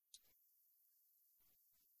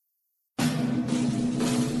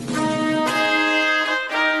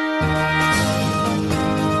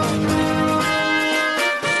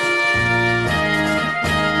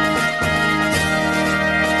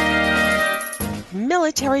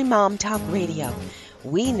Military Mom Talk Radio.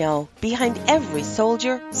 We know behind every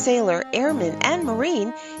soldier, sailor, airman, and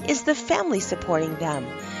Marine is the family supporting them.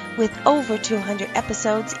 With over 200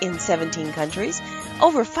 episodes in 17 countries,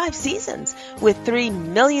 over 5 seasons, with 3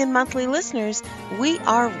 million monthly listeners, we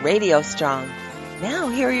are radio strong. Now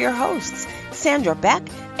here are your hosts, Sandra, Beck,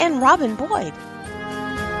 and Robin Boyd.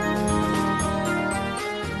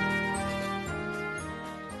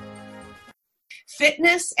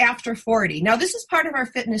 Fitness after 40. Now, this is part of our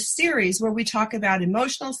fitness series where we talk about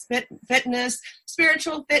emotional fitness,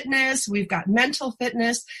 spiritual fitness. We've got mental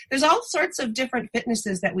fitness. There's all sorts of different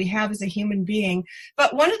fitnesses that we have as a human being.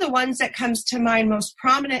 But one of the ones that comes to mind most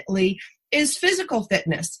prominently is physical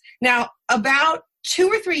fitness. Now, about 2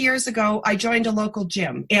 or 3 years ago, I joined a local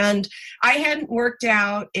gym, and I hadn't worked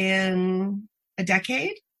out in a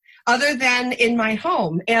decade, other than in my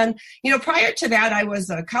home. And, prior to that, I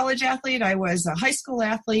was a college athlete, I was a high school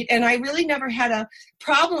athlete, and I really never had a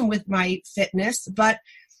problem with my fitness. But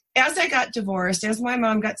as I got divorced, as my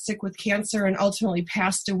mom got sick with cancer and ultimately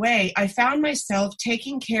passed away, I found myself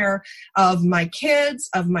taking care of my kids,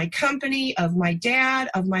 of my company, of my dad,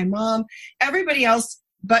 of my mom, everybody else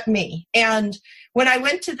but me. And when I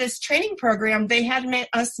went to this training program, they had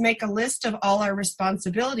us make a list of all our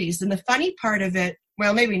responsibilities. And the funny part of it,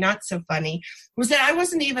 well, maybe not so funny, was that I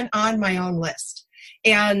wasn't even on my own list.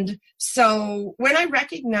 And so when I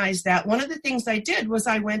recognized that, one of the things I did was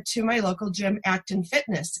I went to my local gym, Acton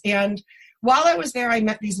Fitness. And while I was there, I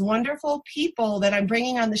met these wonderful people that I'm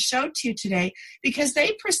bringing on the show to you today because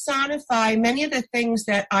they personify many of the things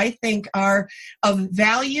that I think are of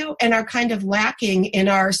value and are kind of lacking in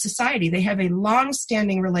our society. They have a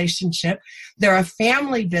long-standing relationship. They're a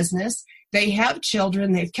family business. They have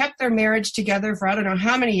children. They've kept their marriage together for I don't know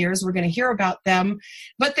how many years. We're going to hear about them.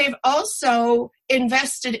 But they've also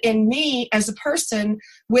invested in me as a person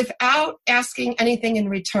without asking anything in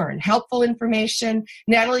return. Helpful information.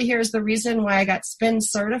 Natalie, here's the reason why I got spin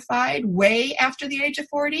certified way after the age of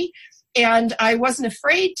 40. And I wasn't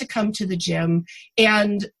afraid to come to the gym.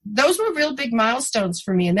 And those were real big milestones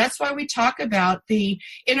for me. And that's why we talk about the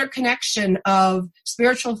interconnection of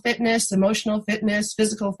spiritual fitness, emotional fitness,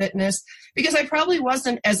 physical fitness, because I probably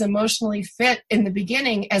wasn't as emotionally fit in the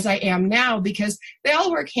beginning as I am now because they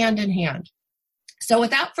all work hand in hand. So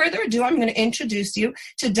without further ado, I'm going to introduce you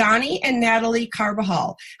to Donny and Natalie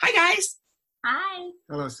Carbajal. Hi, guys. Hi.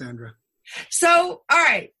 Hello, Sandra. So, all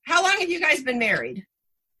right. How long have you guys been married?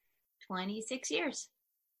 26 years.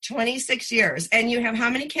 26 years. And you have how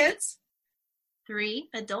many kids? 3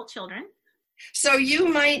 adult children. So you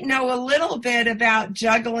might know a little bit about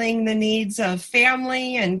juggling the needs of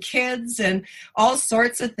family and kids and all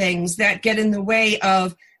sorts of things that get in the way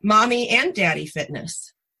of mommy and daddy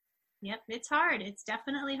fitness. Yep, it's hard. It's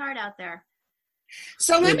definitely hard out there.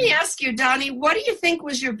 So let me ask you, Donny, what do you think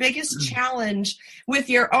was your biggest challenge with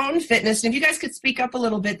your own fitness? And if you guys could speak up a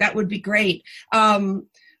little bit, that would be great.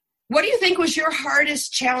 What do you think was your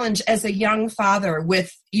hardest challenge as a young father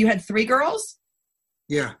you had 3 girls?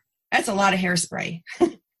 Yeah. That's a lot of hairspray.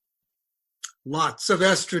 Lots of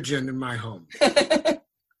estrogen in my home.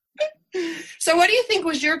 So what do you think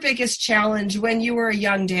was your biggest challenge when you were a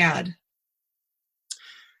young dad?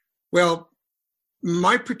 Well,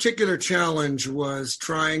 my particular challenge was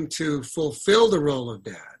trying to fulfill the role of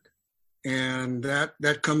dad. And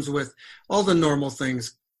that comes with all the normal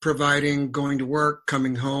things. Providing, going to work,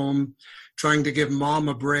 coming home, trying to give mom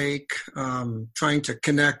a break, trying to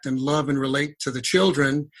connect and love and relate to the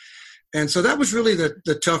children. And so that was really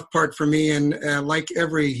the tough part for me. And like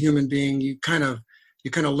every human being, you kind of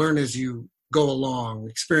learn as you go along.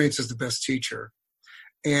 Experience is the best teacher.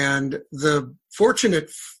 And the fortunate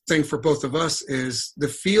thing for both of us is the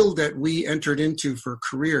field that we entered into for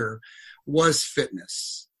career was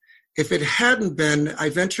fitness. If it hadn't been, I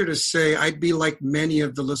venture to say I'd be like many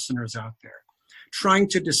of the listeners out there, trying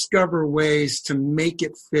to discover ways to make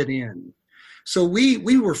it fit in. So we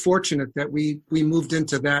were fortunate that we moved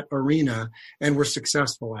into that arena and were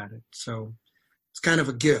successful at it. So it's kind of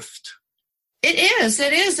a gift. It is,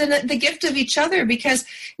 and the gift of each other because,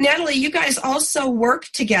 Natalie, you guys also work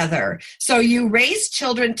together. So you raise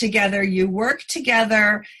children together, you work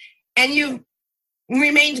together, and you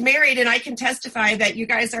remained married, and I can testify that you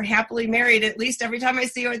guys are happily married, at least every time I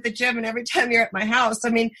see you at the gym and every time you're at my house. I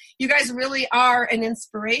mean, you guys really are an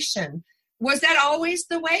inspiration. Was that always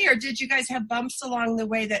the way, or did you guys have bumps along the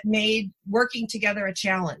way that made working together a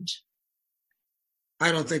challenge?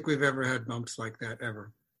 I don't think we've ever had bumps like that,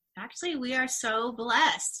 ever. Actually, we are so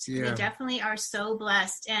blessed. Yeah. We definitely are so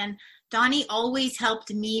blessed. And Donny always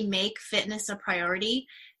helped me make fitness a priority.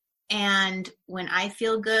 And when I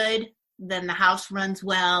feel good, then the house runs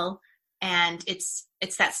well. And it's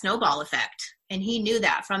that snowball effect. And he knew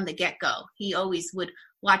that from the get-go. He always would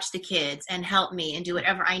watch the kids and help me and do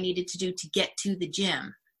whatever I needed to do to get to the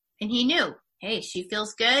gym. And he knew, hey, she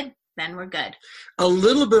feels good, then we're good. A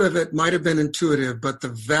little bit of it might have been intuitive, but the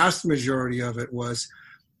vast majority of it was,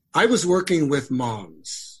 I was working with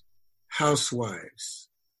moms, housewives,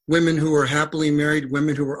 women who were happily married,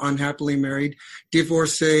 women who were unhappily married,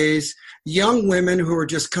 divorcees, young women who were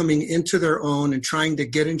just coming into their own and trying to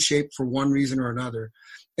get in shape for one reason or another.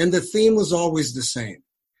 And the theme was always the same.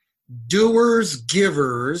 Doers,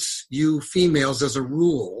 givers, you females as a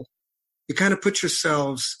rule, you kind of put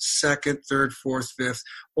yourselves second, third, fourth, fifth,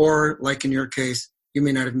 or like in your case, you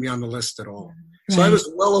may not even be on the list at all. Right. So I was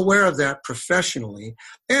well aware of that professionally.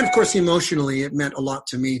 And of course, emotionally, it meant a lot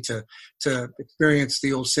to me to experience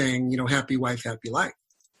the old saying, happy wife, happy life.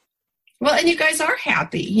 Well, and you guys are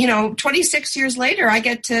happy. 26 years later, I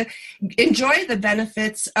get to enjoy the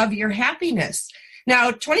benefits of your happiness.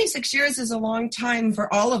 Now, 26 years is a long time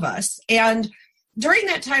for all of us. And during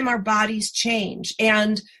that time, our bodies change.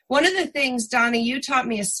 And one of the things, Donny, you taught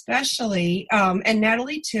me especially, and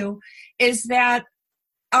Natalie too, is that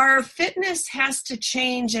our fitness has to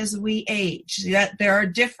change as we age, that there are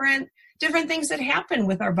different things that happen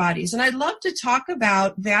with our bodies. And I'd love to talk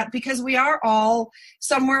about that because we are all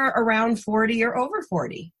somewhere around 40 or over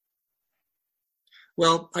 40.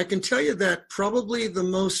 Well, I can tell you that probably the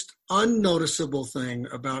most unnoticeable thing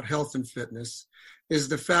about health and fitness is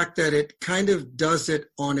the fact that it kind of does it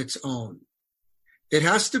on its own. It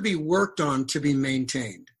has to be worked on to be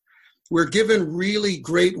maintained. We're given really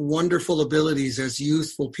great, wonderful abilities as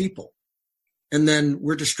youthful people. And then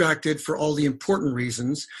we're distracted for all the important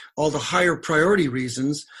reasons, all the higher priority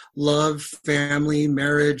reasons, love, family,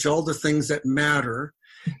 marriage, all the things that matter.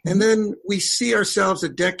 And then we see ourselves a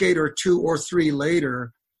decade or two or three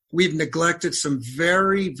later, we've neglected some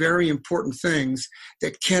very, very important things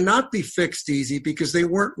that cannot be fixed easy because they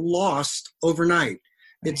weren't lost overnight.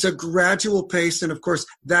 It's a gradual pace. And of course,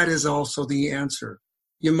 that is also the answer.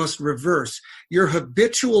 You must reverse. Your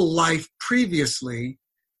habitual life previously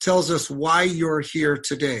tells us why you're here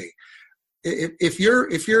today. If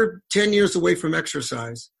you're 10 years away from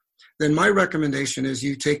exercise, then my recommendation is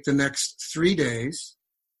you take the next 3 days,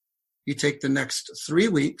 you take the next 3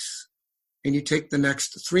 weeks, and you take the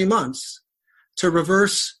next 3 months to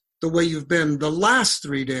reverse the way you've been the last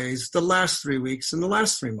 3 days, the last 3 weeks, and the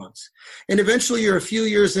last 3 months. And eventually you're a few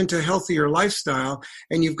years into a healthier lifestyle,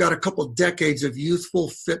 and you've got a couple decades of youthful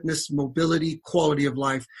fitness, mobility, quality of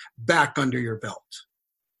life back under your belt.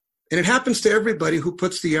 And it happens to everybody who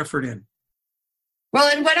puts the effort in. Well,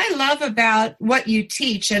 and what I love about what you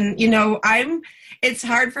teach, and, it's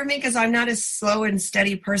hard for me because I'm not a slow and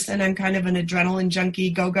steady person. I'm kind of an adrenaline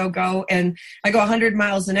junkie, go, go, go. And I go 100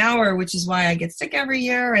 miles an hour, which is why I get sick every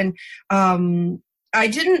year. And I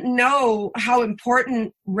didn't know how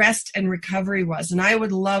important rest and recovery was. And I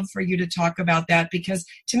would love for you to talk about that because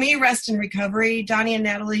to me, rest and recovery, Donny and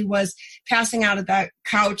Natalie, was passing out at that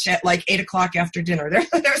couch at like 8 o'clock after dinner.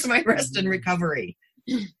 There's my rest and recovery.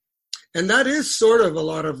 And that is sort of a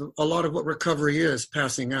lot of what recovery is,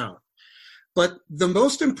 passing out. But the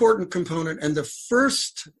most important component and the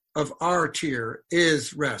first of our tier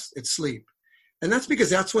is rest. It's sleep. And that's because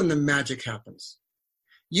that's when the magic happens.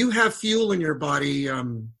 You have fuel in your body,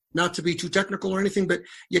 not to be too technical or anything, but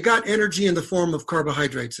you got energy in the form of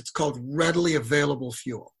carbohydrates. It's called readily available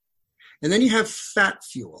fuel. And then you have fat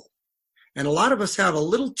fuel. And a lot of us have a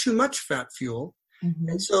little too much fat fuel. Mm-hmm.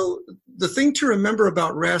 And so the thing to remember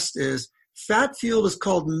about rest is fat fuel is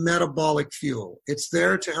called metabolic fuel. It's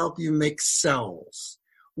there to help you make cells.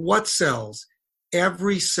 What cells?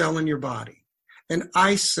 Every cell in your body. An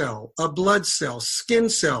eye cell, a blood cell, skin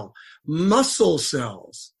cell, muscle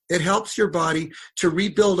cells. It helps your body to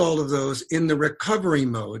rebuild all of those in the recovery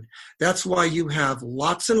mode. That's why you have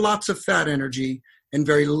lots and lots of fat energy and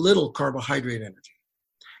very little carbohydrate energy.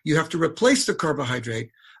 You have to replace the carbohydrate,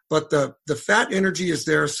 but the fat energy is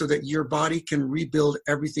there so that your body can rebuild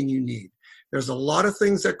everything you need. There's a lot of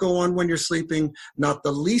things that go on when you're sleeping, not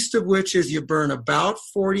the least of which is you burn about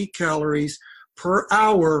 40 calories per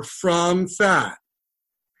hour from fat.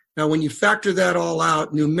 Now, when you factor that all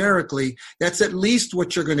out numerically, that's at least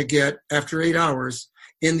what you're going to get after 8 hours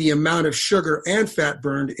in the amount of sugar and fat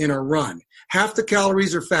burned in a run. Half the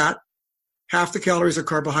calories are fat, half the calories are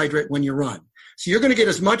carbohydrate when you run. So you're going to get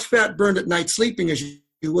as much fat burned at night sleeping as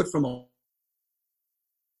you would from a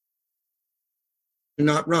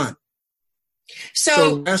not run.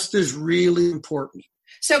 So rest is really important.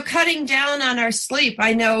 So cutting down on our sleep,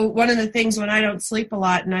 I know one of the things when I don't sleep a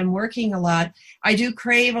lot and I'm working a lot, I do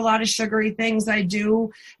crave a lot of sugary things. I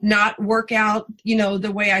do not work out,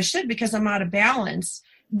 the way I should because I'm out of balance.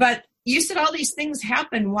 But you said all these things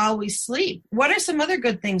happen while we sleep. What are some other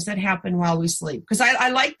good things that happen while we sleep? Because I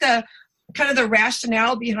like the kind of the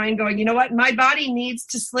rationale behind going, you know what, my body needs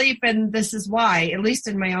to sleep and this is why, at least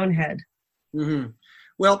in my own head. Mm-hmm.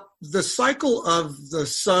 Well, the cycle of the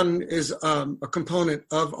sun is a component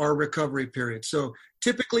of our recovery period. So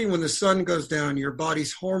typically when the sun goes down, your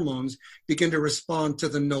body's hormones begin to respond to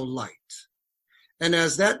the no light. And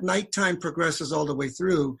as that nighttime progresses all the way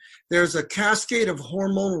through, there's a cascade of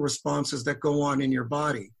hormonal responses that go on in your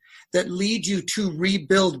body that lead you to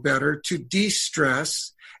rebuild better, to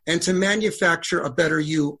de-stress, and to manufacture a better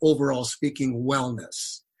you, overall speaking,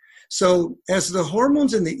 wellness. So as the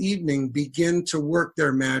hormones in the evening begin to work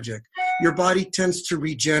their magic, your body tends to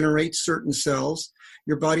regenerate certain cells.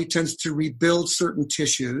 Your body tends to rebuild certain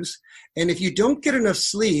tissues. And if you don't get enough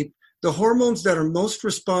sleep, the hormones that are most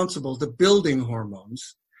responsible, the building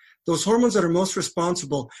hormones, those hormones that are most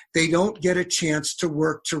responsible, they don't get a chance to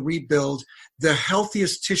work to rebuild the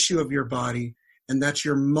healthiest tissue of your body, and that's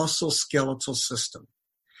your muscle skeletal system.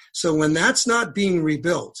 So when that's not being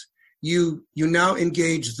rebuilt, you now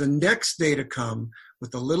engage the next day to come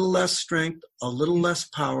with a little less strength, a little less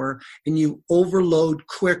power, and you overload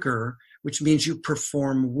quicker, which means you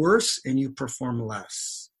perform worse and you perform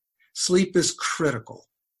less. Sleep is critical.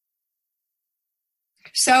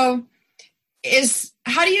 So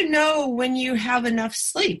how do you know when you have enough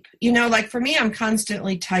sleep? Like for me, I'm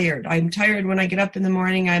constantly tired. I'm tired when I get up in the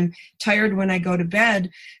morning. I'm tired when I go to bed.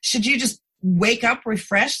 Should you just wake up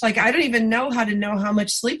refreshed? Like, I don't even know how to know how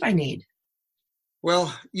much sleep I need.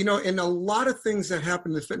 Well, in a lot of things that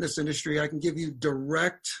happen in the fitness industry, I can give you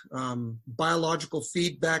direct biological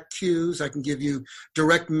feedback cues. I can give you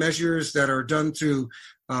direct measures that are done through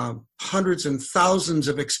hundreds and thousands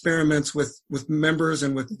of experiments with members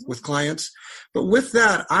and with clients. But with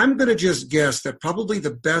that, I'm going to just guess that probably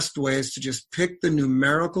the best way is to just pick the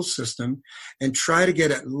numerical system and try to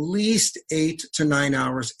get at least 8 to 9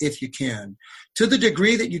 hours if you can. To the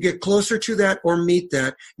degree that you get closer to that or meet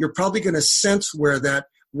that, you're probably going to sense where that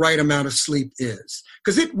right amount of sleep is.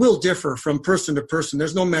 Because it will differ from person to person.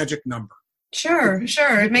 There's no magic number. Sure.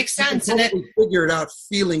 It makes sense. You can figure it out,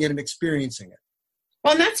 feeling it and experiencing it.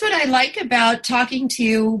 Well, and that's what I like about talking to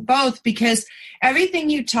you both, because everything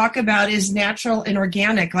you talk about is natural and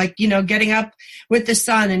organic, like, getting up with the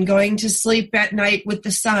sun and going to sleep at night with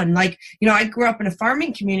the sun. Like, I grew up in a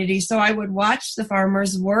farming community, so I would watch the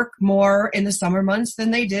farmers work more in the summer months than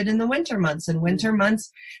they did in the winter months. In winter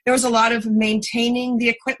months, there was a lot of maintaining the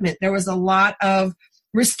equipment. There was a lot of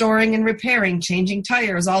restoring and repairing, changing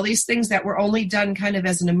tires, all these things that were only done kind of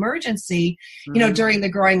as an emergency, during the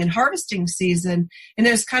growing and harvesting season. And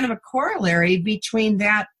there's kind of a corollary between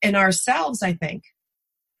that and ourselves, I think.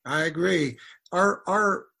 I agree.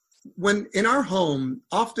 When in our home,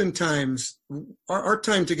 oftentimes our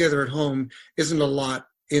time together at home isn't a lot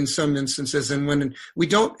in some instances. And when we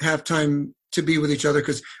don't have time to be with each other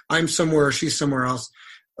because I'm somewhere or she's somewhere else,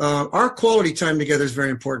 our quality time together is very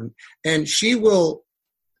important. And she will,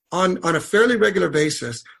 on a fairly regular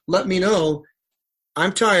basis, let me know,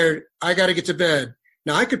 I'm tired, I got to get to bed.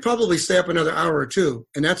 Now, I could probably stay up another hour or two,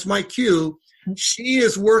 and that's my cue. She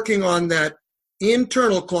is working on that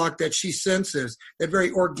internal clock that she senses, that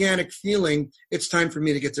very organic feeling, it's time for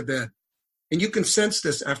me to get to bed. And you can sense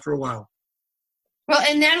this after a while. Well,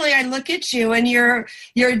 and Natalie, I look at you and you're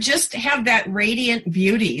just have that radiant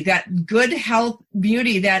beauty, that good health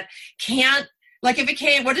beauty that can't, like if it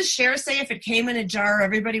came, what does Cher say? If it came in a jar,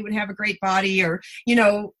 everybody would have a great body or,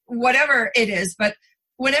 whatever it is. But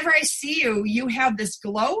whenever I see you, you have this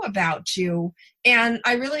glow about you. And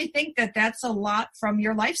I really think that that's a lot from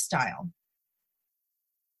your lifestyle.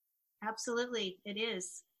 Absolutely. It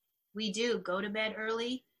is. We do go to bed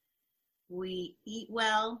early. We eat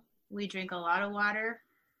well. We drink a lot of water.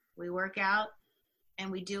 We work out and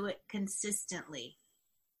we do it consistently.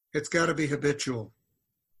 It's got to be habitual.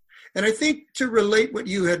 And I think to relate what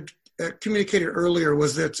you had communicated earlier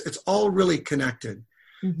was that it's all really connected.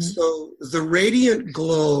 Mm-hmm. So the radiant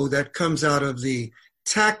glow that comes out of the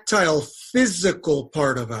tactile, physical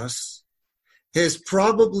part of us is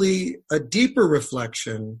probably a deeper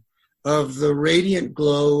reflection of the radiant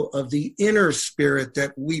glow of the inner spirit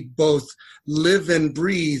that we both live and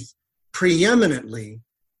breathe preeminently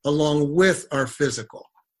along with our physical.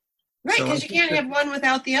 Right, because you can't have one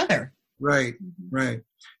without the other. Right, right.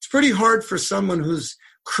 It's pretty hard for someone who's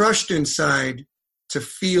crushed inside to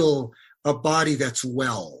feel a body that's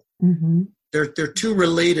well. Mm-hmm. They're too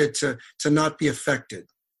related to not be affected.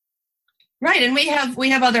 Right, and we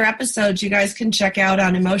have other episodes you guys can check out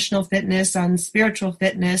on emotional fitness, on spiritual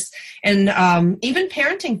fitness, and even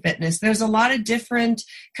parenting fitness. There's a lot of different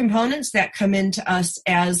components that come into us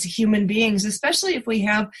as human beings, especially if we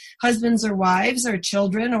have husbands or wives or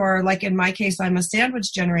children, or like in my case, I'm a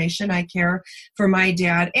sandwich generation. I care for my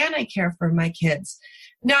dad and I care for my kids.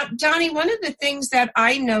 Now, Donny, one of the things that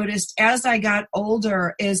I noticed as I got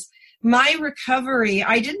older is my recovery,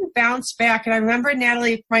 I didn't bounce back. And I remember,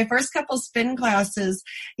 Natalie, my first couple spin classes,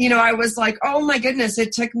 I was like, oh my goodness,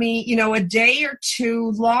 it took me, a day or two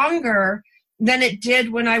longer than it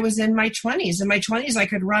did when I was in my 20s. In my 20s, I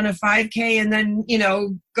could run a 5K and then,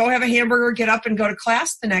 go have a hamburger, get up and go to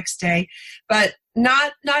class the next day. But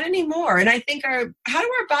not anymore. And I think how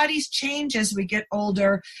do our bodies change as we get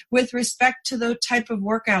older with respect to the type of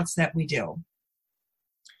workouts that we do?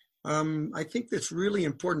 I think it's really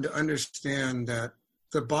important to understand that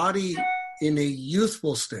the body in a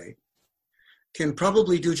youthful state can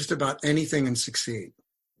probably do just about anything and succeed.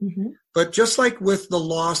 Mm-hmm. But just like with the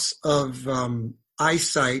loss of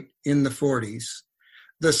eyesight in the 40s,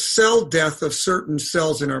 the cell death of certain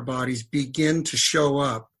cells in our bodies begin to show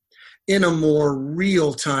up in a more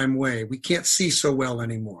real-time way. We can't see so well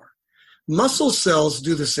anymore. Muscle cells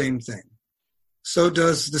do the same thing. So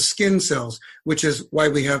does the skin cells, which is why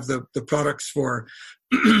we have the products for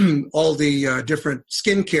all the different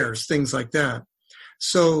skin cares, things like that.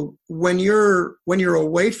 So when you're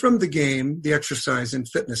away from the game, the exercise and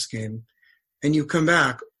fitness game, and you come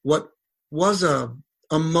back, what was a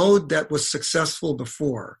mode that was successful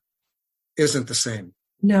before isn't the same.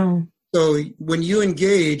 No. So when you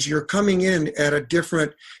engage, you're coming in at a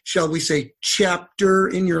different, shall we say, chapter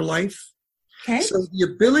in your life. Okay. So the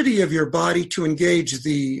ability of your body to engage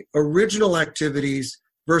the original activities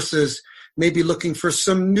versus maybe looking for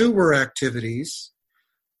some newer activities,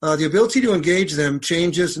 the ability to engage them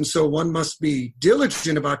changes. And so one must be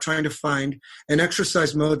diligent about trying to find an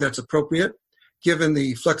exercise mode that's appropriate, given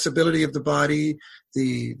the flexibility of the body,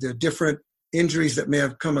 the different injuries that may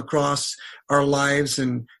have come across our lives,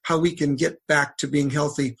 and how we can get back to being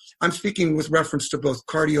healthy. I'm speaking with reference to both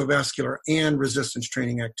cardiovascular and resistance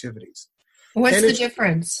training activities. What's the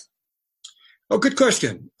difference? Oh, good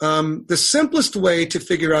question. The simplest way to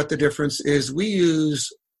figure out the difference is we use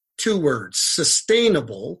two words,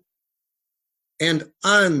 sustainable and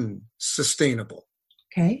unsustainable.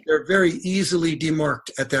 Okay. They're very easily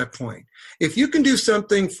demarked at that point. If you can do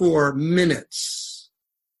something for minutes,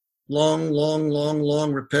 long,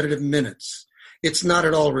 repetitive minutes, it's not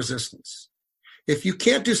at all resistance. If you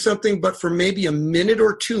can't do something but for maybe a minute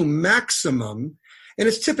or two maximum, and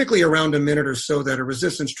it's typically around a minute or so that a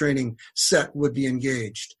resistance training set would be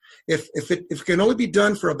engaged. If it can only be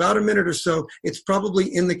done for about a minute or so, it's probably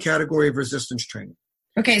in the category of resistance training.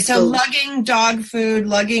 Okay, so lugging dog food,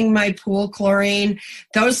 lugging my pool chlorine,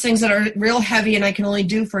 those things that are real heavy and I can only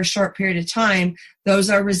do for a short period of time, those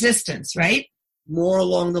are resistance, right? More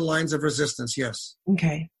along the lines of resistance, yes.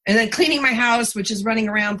 Okay. And then cleaning my house, which is running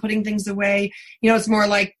around, putting things away. It's more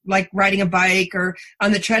like riding a bike or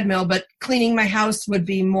on the treadmill, but cleaning my house would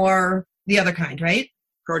be more the other kind, right?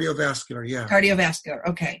 Cardiovascular, yeah. Cardiovascular,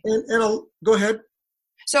 okay. And I'll go ahead.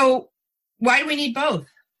 So why do we need both?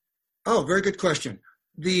 Oh, very good question.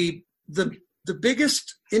 The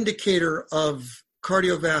biggest indicator of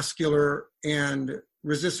cardiovascular and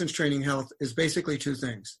resistance training health is basically two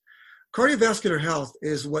things. Cardiovascular health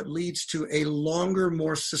is what leads to a longer,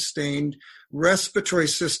 more sustained respiratory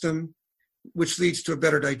system, which leads to a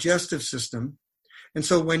better digestive system. And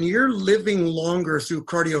so when you're living longer through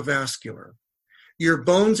cardiovascular, your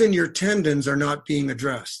bones and your tendons are not being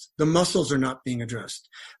addressed. The muscles are not being addressed.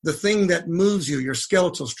 The thing that moves you, your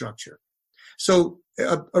skeletal structure. So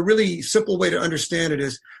a really simple way to understand it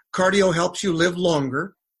is cardio helps you live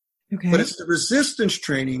longer. Okay. But it's the resistance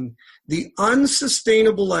training, the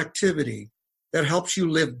unsustainable activity that helps you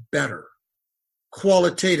live better,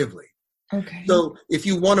 qualitatively. Okay. So if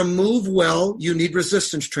you want to move well, you need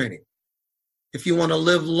resistance training. If you want to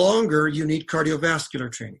live longer, you need cardiovascular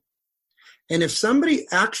training. And if somebody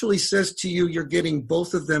actually says to you, you're getting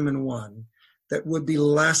both of them in one, that would be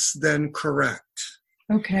less than correct.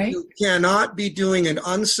 Okay. You cannot be doing an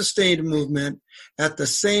unsustained movement at the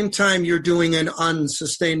same time you're doing an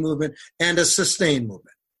unsustained movement and a sustained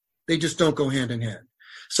movement. They just don't go hand in hand.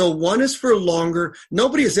 So one is for longer.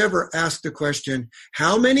 Nobody has ever asked the question,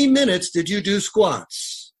 how many minutes did you do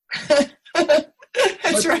squats?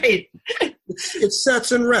 That's right. It's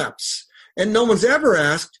sets and reps. And no one's ever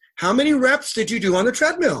asked, how many reps did you do on the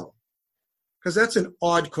treadmill? Because that's an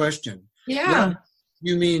odd question. Yeah.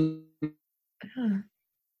 You mean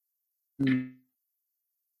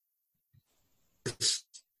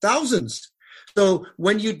thousands. So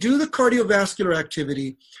when you do the cardiovascular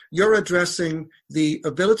activity, you're addressing the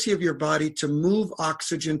ability of your body to move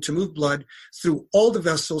oxygen, to move blood through all the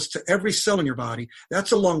vessels to every cell in your body.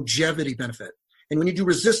 That's a longevity benefit. And when you do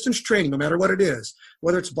resistance training, no matter what it is,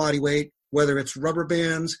 whether it's body weight, whether it's rubber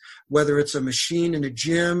bands, whether it's a machine in a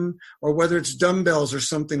gym, or whether it's dumbbells or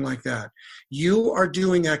something like that, you are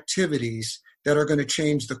doing activities that are going to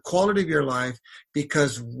change the quality of your life,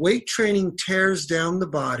 because weight training tears down the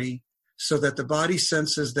body so that the body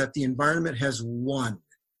senses that the environment has won.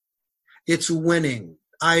 It's winning.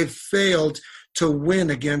 I've failed to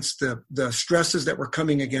win against the stresses that were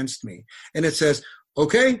coming against me. And it says,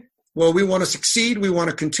 okay, well, we want to succeed. We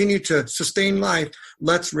want to continue to sustain life.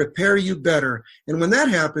 Let's repair you better. And when that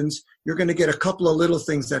happens, you're going to get a couple of little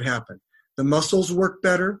things that happen. The muscles work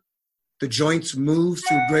better. The joints move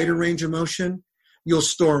through greater range of motion. You'll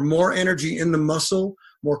store more energy in the muscle,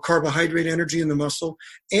 more carbohydrate energy in the muscle,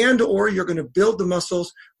 and or you're going to build the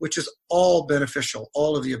muscles, which is all beneficial,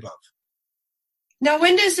 all of the above. Now,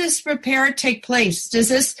 when does this repair take place? Does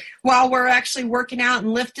this while we're actually working out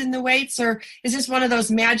and lifting the weights, or is this one of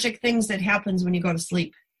those magic things that happens when you go to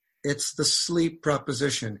sleep? It's the sleep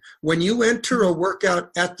proposition. When you enter a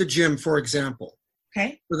workout at the gym, for example,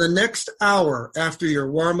 okay, for the next hour after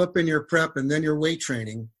your warm-up and your prep and then your weight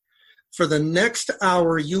training, for the next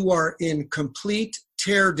hour, you are in complete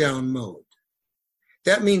tear-down mode.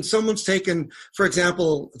 That means someone's taken, for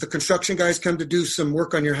example, the construction guys come to do some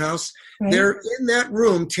work on your house. Right. They're in that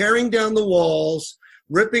room tearing down the walls,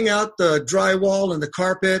 ripping out the drywall and the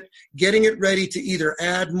carpet, getting it ready to either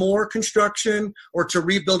add more construction or to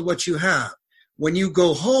rebuild what you have. When you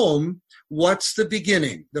go home, what's the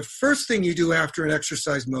beginning? The first thing you do after an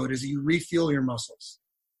exercise mode is you refuel your muscles.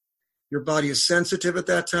 Your body is sensitive at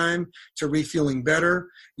that time to refueling better.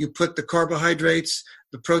 You put the carbohydrates,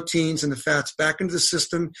 the proteins, and the fats back into the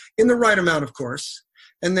system in the right amount, of course.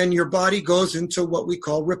 And then your body goes into what we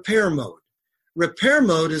call repair mode. Repair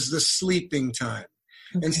mode is the sleeping time.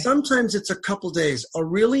 Okay. And sometimes it's a couple days. A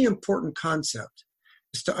really important concept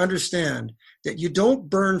is to understand that you don't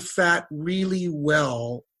burn fat really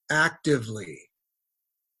well actively.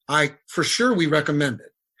 For sure, we recommend it.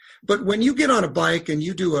 But when you get on a bike and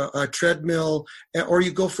you do a treadmill, or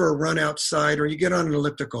you go for a run outside, or you get on an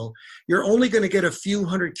elliptical, you're only going to get a few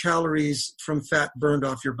hundred calories from fat burned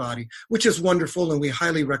off your body, which is wonderful, and we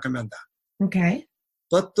highly recommend that. Okay.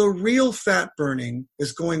 But the real fat burning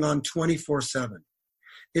is going on 24/7.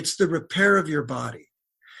 It's the repair of your body.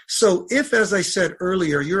 So if, as I said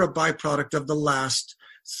earlier, you're a byproduct of the last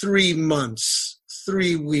 3 months,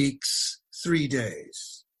 3 weeks, 3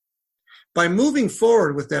 days, by moving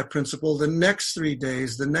forward with that principle, the next 3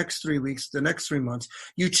 days, the next 3 weeks, the next 3 months,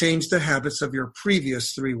 you change the habits of your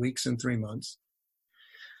previous 3 weeks and 3 months.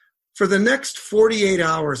 For the next 48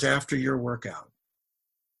 hours after your workout,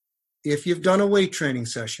 if you've done a weight training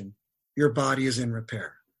session, your body is in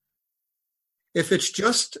repair. If it's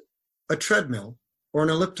just a treadmill or an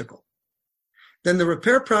elliptical, then the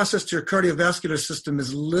repair process to your cardiovascular system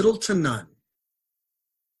is little to none.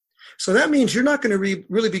 So that means you're not going to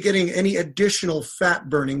really be getting any additional fat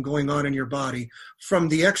burning going on in your body from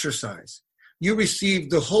the exercise. You receive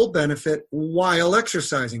the whole benefit while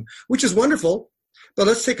exercising, which is wonderful. But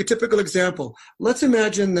let's take a typical example. Let's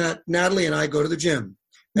imagine that Natalie and I go to the gym,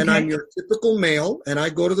 and I'm your typical male, and I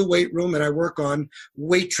go to the weight room and I work on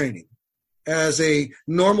weight training. As a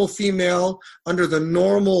normal female, under the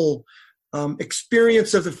normal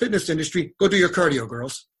experience of the fitness industry, go do your cardio,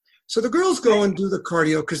 girls. So the girls go and do the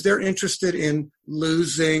cardio because they're interested in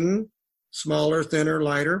losing smaller, thinner,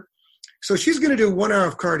 lighter. So she's going to do 1 hour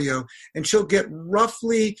of cardio, and she'll get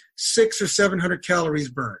roughly 600 or 700 calories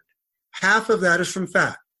burned. Half of that is from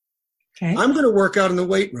fat. Okay. I'm going to work out in the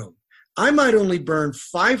weight room. I might only burn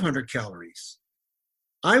 500 calories.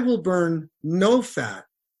 I will burn no fat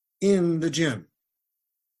in the gym.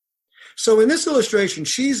 So in this illustration,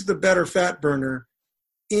 she's the better fat burner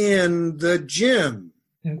in the gym.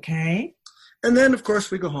 Okay. And then, of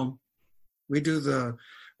course, we go home. We do the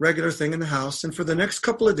regular thing in the house. And for the next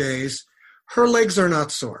couple of days, her legs are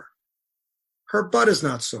not sore. Her butt is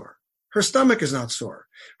not sore. Her stomach is not sore.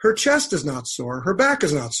 Her chest is not sore. Her back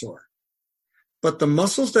is not sore. But the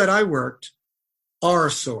muscles that I worked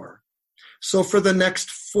are sore. So for the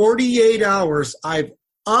next 48 hours, I've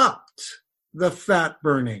upped the fat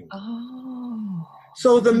burning. Oh.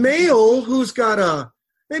 So the male who's got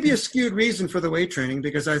maybe a skewed reason for the weight training,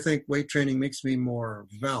 because I think weight training makes me more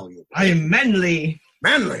valuable. I am manly.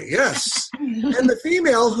 Manly, yes. And the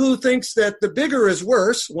female who thinks that the bigger is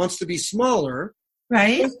worse, wants to be smaller,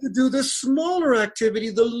 Right. Supposed to do the smaller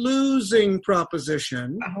activity, the losing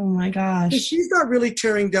proposition. Oh my gosh. She's not really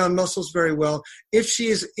tearing down muscles very well if she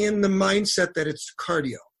is in the mindset that it's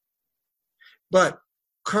cardio. But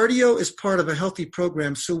cardio is part of a healthy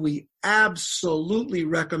program, so we absolutely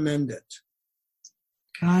recommend it.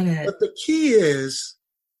 Got it. But the key is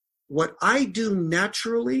what I do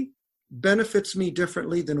naturally benefits me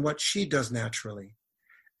differently than what she does naturally.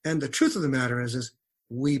 And the truth of the matter is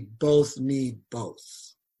we both need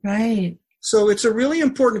both. Right. So it's a really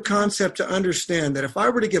important concept to understand that if I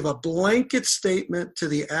were to give a blanket statement to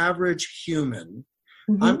the average human,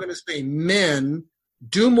 I'm going to say men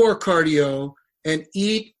do more cardio and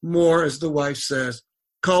eat more, as the wife says,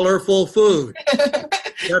 colorful food.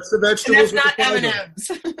 That's the vegetables. And that's not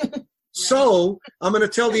M&Ms. So I'm going to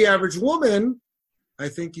tell the average woman, I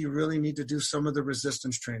think you really need to do some of the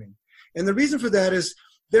resistance training. And the reason for that is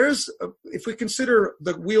if we consider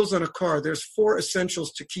the wheels on a car, there's 4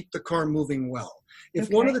 essentials to keep the car moving well. If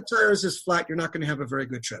one of the tires is flat, you're not going to have a very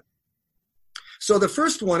good trip. So the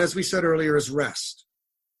first one, as we said earlier, is rest.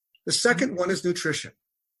 The second one is nutrition.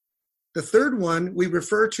 The third one we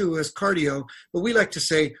refer to as cardio, but we like to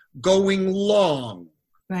say going long.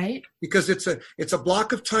 Right. Because it's a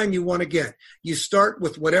block of time you want to get. You start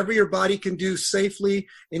with whatever your body can do safely,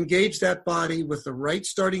 engage that body with the right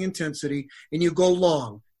starting intensity, and you go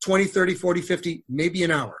long, 20, 30, 40, 50, maybe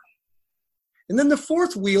an hour. And then the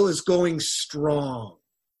fourth wheel is going strong.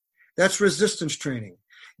 That's resistance training.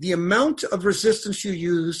 The amount of resistance you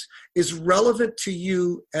use is relevant to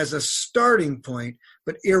you as a starting point,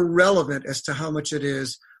 but irrelevant as to how much it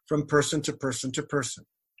is from person to person to person.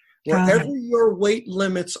 Wherever your weight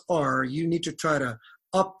limits are, you need to try to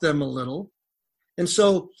up them a little. And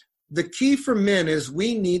so the key for men is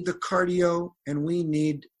we need the cardio and we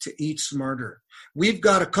need to eat smarter. We've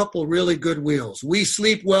got a couple really good wheels. We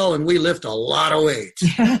sleep well and we lift a lot of weight.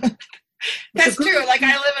 That's true. Like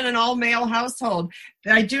I live in an all-male household.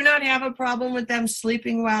 I do not have a problem with them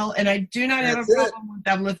sleeping well, and I do not have a problem with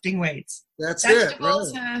them lifting weights. That's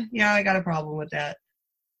Vegetables, it. Right. Yeah, I got a problem with that.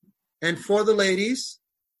 And for the ladies,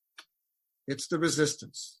 it's the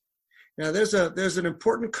resistance. Now, there's an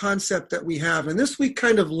important concept that we have, and this we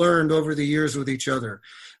kind of learned over the years with each other.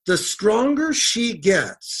 The stronger she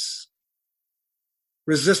gets,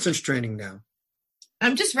 resistance training now.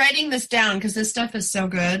 I'm just writing this down because this stuff is so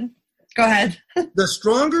good. Go ahead. The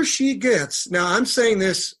stronger she gets, now I'm saying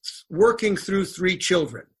this working through 3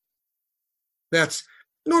 children. That's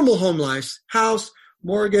normal home life, house,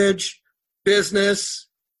 mortgage, business,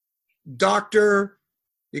 doctor,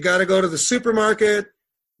 you got to go to the supermarket,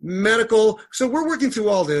 medical. So we're working through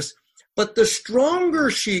all this. But the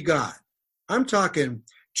stronger she got, I'm talking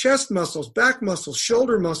chest muscles, back muscles,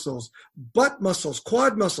 shoulder muscles, butt muscles,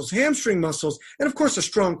 quad muscles, hamstring muscles, and of course a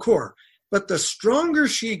strong core. But the stronger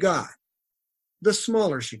she got, the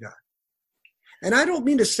smaller she got. And I don't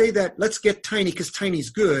mean to say that let's get tiny because tiny's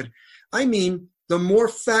good. I mean the more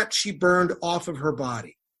fat she burned off of her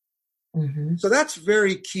body. So that's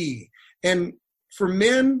very key. And for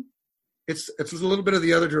men, it's a little bit of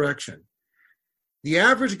the other direction. The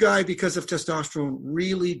average guy, because of testosterone,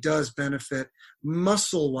 really does benefit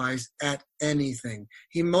muscle-wise at anything.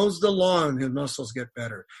 He mows the lawn, his muscles get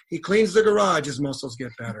better. He cleans the garage, his muscles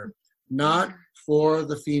get better. Not for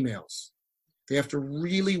the females. They have to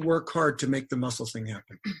really work hard to make the muscle thing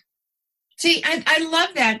happen. See, I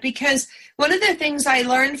love that because one of the things I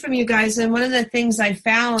learned from you guys and one of the things I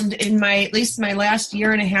found in at least my last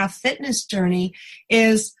 1.5 year fitness journey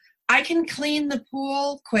is I can clean the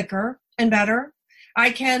pool quicker and better.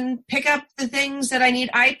 I can pick up the things that I need.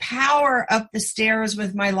 I power up the stairs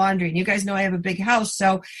with my laundry. And you guys know I have a big house,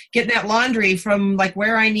 so getting that laundry from like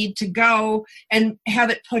where I need to go and have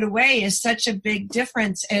it put away is such a big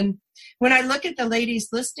difference. And when I look at the ladies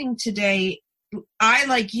listening today, I,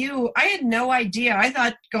 like you, I had no idea. I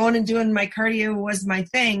thought going and doing my cardio was my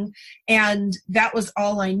thing, and that was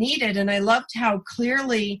all I needed. And I loved how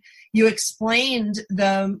clearly you explained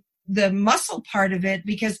the muscle part of it,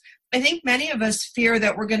 because I think many of us fear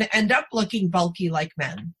that we're going to end up looking bulky like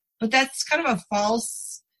men. But that's kind of a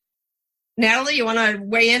false... Natalie, you want to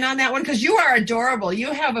weigh in on that one? Because you are adorable.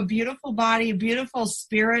 You have a beautiful body, a beautiful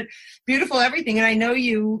spirit, beautiful everything. And I know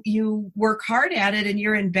you work hard at it and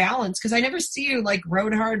you're in balance, because I never see you like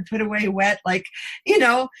rode hard, put away wet. Like,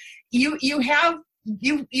 you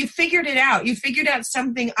figured it out. You figured out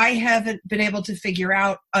something I haven't been able to figure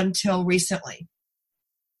out until recently.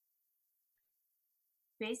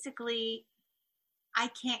 Basically, I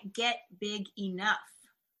can't get big enough.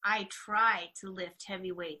 I try to lift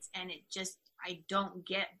heavy weights and I don't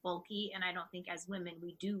get bulky, and I don't think as women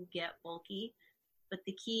we do get bulky. But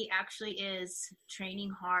the key actually is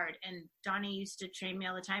training hard. And Donnie used to train me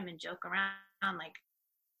all the time and joke around like,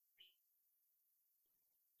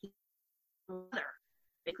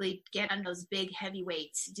 basically get on those big heavy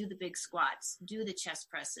weights, do the big squats, do the chest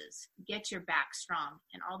presses, get your back strong,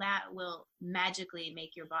 and all that will magically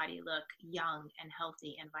make your body look young and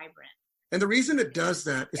healthy and vibrant. And the reason it does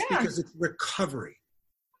that is because it's recovery.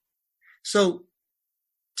 So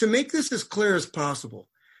to make this as clear as possible,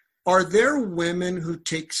 are there women who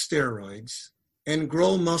take steroids and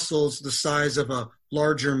grow muscles the size of a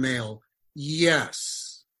larger male?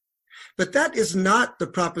 Yes. But that is not the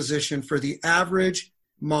proposition for the average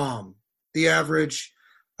mom, the average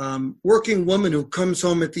working woman who comes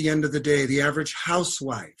home at the end of the day, the average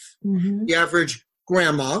housewife, the average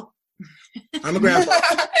grandma. I'm a grandpa.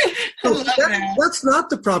 So that's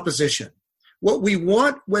not the proposition. What we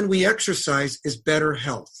want when we exercise is better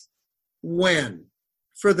health. When?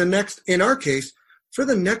 For the next, in our case, for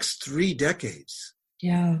the next 3 decades.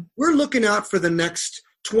 Yeah. We're looking out for the next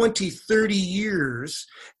 20, 30 years.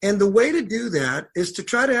 And the way to do that is to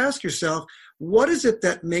try to ask yourself, what is it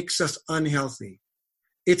that makes us unhealthy?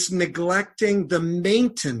 It's neglecting the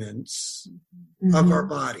maintenance of our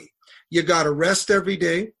body. You got to rest every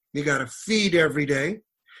day. You got to feed every day.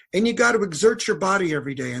 And you got to exert your body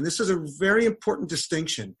every day. And this is a very important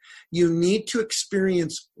distinction. You need to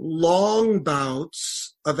experience long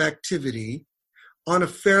bouts of activity on a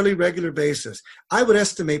fairly regular basis. I would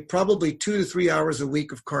estimate probably 2 to 3 hours a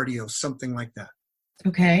week of cardio, something like that.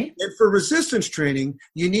 Okay. And for resistance training,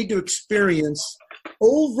 you need to experience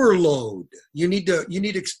overload. You need to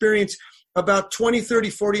experience about 20, 30,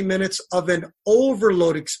 40 minutes of an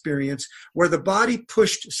overload experience where the body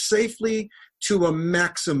pushed safely to a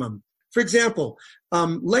maximum. For example,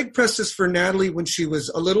 leg presses for Natalie when she was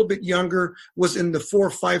a little bit younger was in the 400 or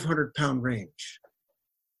 500 pound range.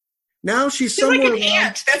 Now she's somewhere like an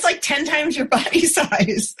ant. That's like 10 times your body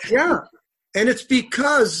size. Yeah. And it's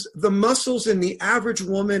because the muscles in the average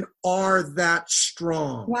woman are that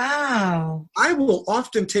strong. Wow. I will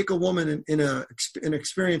often take a woman in an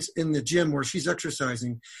experience in the gym where she's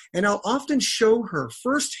exercising, and I'll often show her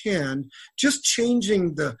firsthand just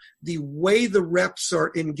changing the way the reps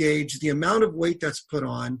are engaged, the amount of weight that's put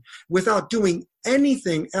on without doing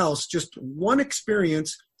anything else, just one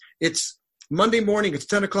experience. It's Monday morning, it's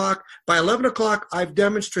 10 o'clock. By 11 o'clock, I've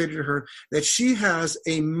demonstrated to her that she has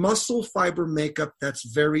a muscle fiber makeup that's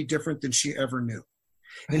very different than she ever knew.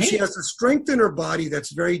 And she has a strength in her body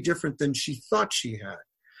that's very different than she thought she had.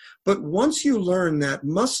 But once you learn that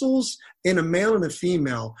muscles in a male and a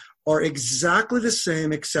female are exactly the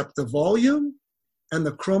same except the volume and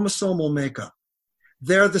the chromosomal makeup,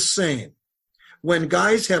 they're the same. When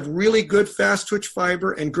guys have really good fast twitch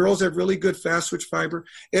fiber and girls have really good fast twitch fiber,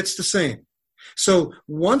 it's the same. So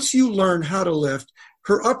once you learn how to lift,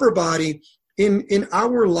 her upper body, in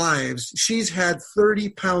our lives, she's had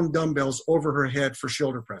 30-pound dumbbells over her head for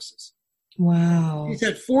shoulder presses. Wow. She's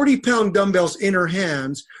had 40-pound dumbbells in her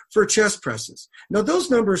hands for chest presses. Now,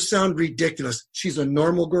 those numbers sound ridiculous. She's a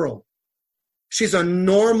normal girl. She's a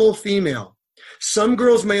normal female. Some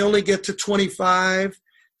girls may only get to 25.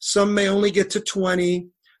 Some may only get to 20.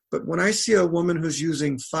 But when I see a woman who's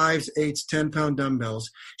using 5s, 8s, 10-pound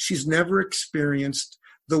dumbbells, she's never experienced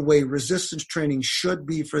the way resistance training should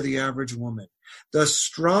be for the average woman. The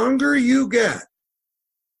stronger you get,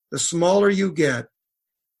 the smaller you get,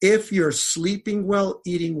 if you're sleeping well,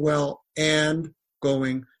 eating well, and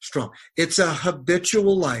going strong. It's a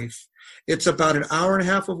habitual life. It's about an hour and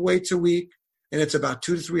a half of weights a week, and it's about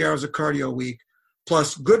 2 to 3 hours of cardio a week,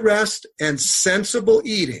 plus good rest and sensible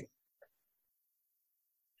eating.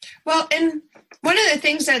 Well, and one of the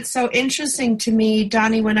things that's so interesting to me,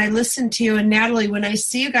 Donnie, when I listen to you, and Natalie, when I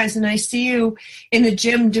see you guys and I see you in the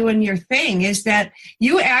gym doing your thing, is that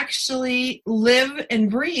you actually live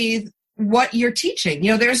and breathe what you're teaching.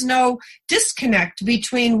 You know, there's no disconnect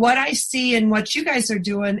between what I see and what you guys are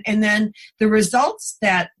doing and then the results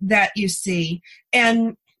that you see.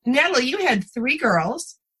 And Natalie, you had 3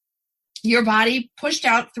 girls. Your body pushed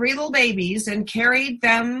out 3 little babies and carried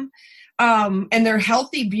them. And they're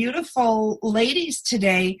healthy, beautiful ladies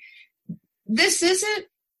today. This isn't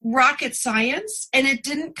rocket science, and it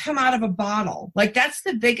didn't come out of a bottle. Like, that's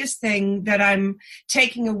the biggest thing that I'm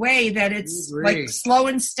taking away, that it's like slow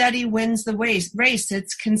and steady wins the race.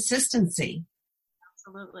 It's consistency.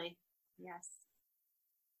 Absolutely. Yes.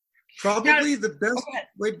 Probably the best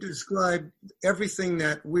way to describe everything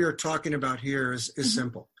that we are talking about here is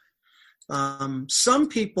simple. Some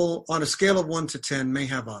people on a scale of 1 to 10 may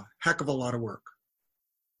have a heck of a lot of work.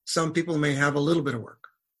 Some people may have a little bit of work.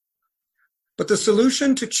 But the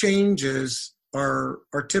solution to changes are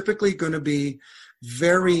typically going to be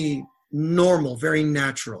very normal, very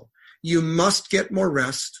natural. You must get more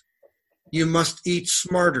rest. You must eat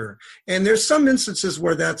smarter. And there's some instances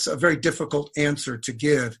where that's a very difficult answer to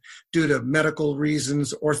give due to medical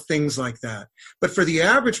reasons or things like that. But for the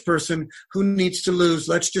average person who needs to lose,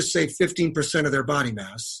 let's just say 15% of their body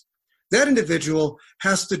mass, that individual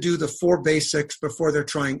has to do the 4 basics before they're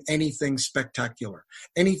trying anything spectacular,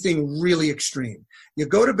 anything really extreme. You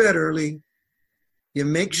go to bed early. You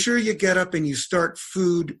make sure you get up and you start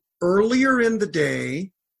food earlier in the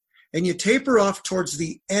day, and you taper off towards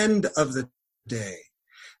the end of the day.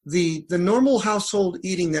 The normal household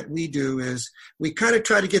eating that we do is we kind of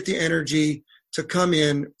try to get the energy to come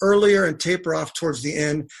in earlier and taper off towards the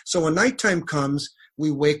end. So when nighttime comes,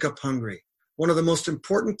 we wake up hungry. One of the most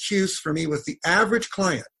important cues for me with the average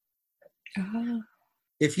client,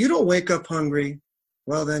 if you don't wake up hungry,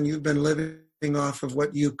 well, then you've been living off of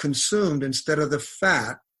what you consumed instead of the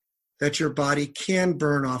fat that your body can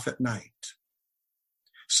burn off at night.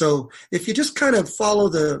 So if you just kind of follow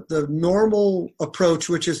the normal approach,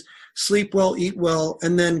 which is sleep well, eat well,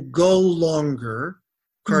 and then go longer,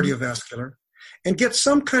 cardiovascular, and get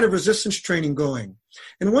some kind of resistance training going.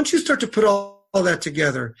 And once you start to put all that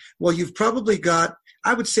together, well, you've probably got,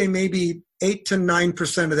 I would say, maybe 8 to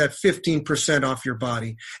 9% of that 15% off your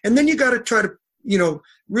body. And then you got to try to,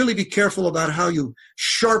 really be careful about how you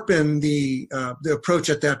sharpen the approach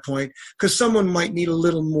at that point, because someone might need a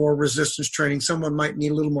little more resistance training. Someone might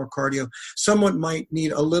need a little more cardio. Someone might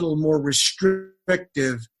need a little more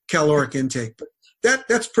restrictive caloric intake. But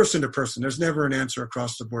that's person to person. There's never an answer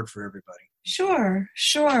across the board for everybody. Sure.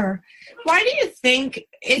 Why do you think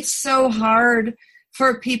it's so hard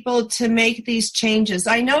for people to make these changes?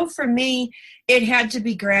 I know for me, it had to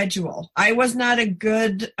be gradual. I was not a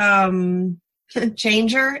good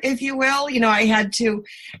changer, if you will.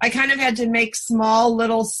 I kind of had to make small,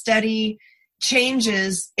 little, steady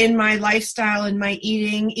changes in my lifestyle, in my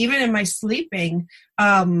eating, even in my sleeping.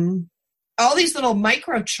 All these little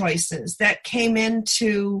micro choices that came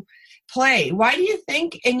into play. Why do you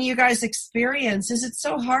think, in you guys' experience, is it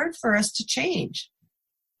so hard for us to change?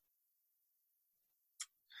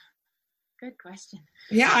 Good question.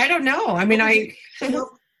 Yeah, I don't know. I mean,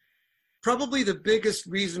 Probably the biggest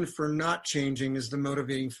reason for not changing is the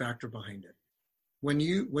motivating factor behind it. When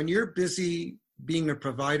you're busy being a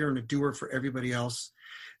provider and a doer for everybody else,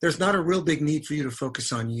 there's not a real big need for you to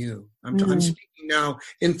focus on you. I'm speaking now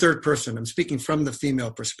in third person. I'm speaking from the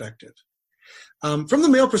female perspective. From the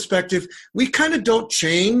male perspective, we kind of don't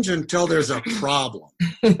change until there's a problem.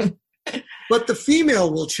 But the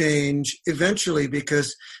female will change eventually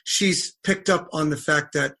because she's picked up on the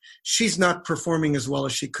fact that she's not performing as well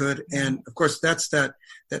as she could. And of course, that's that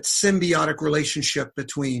symbiotic relationship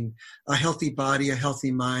between a healthy body, a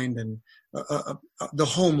healthy mind, and the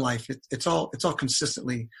home life. It's all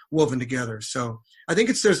consistently woven together. So I think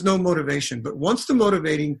there's no motivation. But once the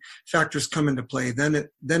motivating factors come into play, then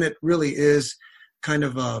it really is kind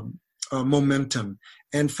of a momentum.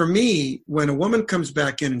 And for me, when a woman comes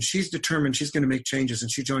back in and she's determined she's going to make changes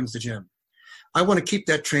and she joins the gym, I want to keep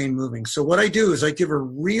that train moving. So what I do is I give her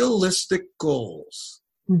realistic goals.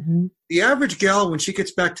 Mm-hmm. The average gal, when she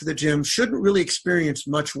gets back to the gym, shouldn't really experience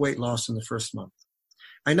much weight loss in the first month.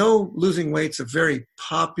 I know losing weight's a very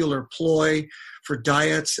popular ploy for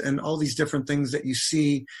diets and all these different things that you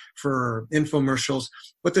see for infomercials.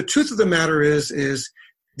 But the truth of the matter is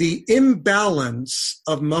the imbalance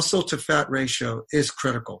of muscle to fat ratio is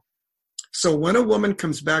critical. So when a woman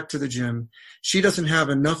comes back to the gym, she doesn't have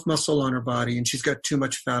enough muscle on her body and she's got too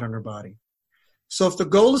much fat on her body. So if the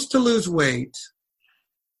goal is to lose weight,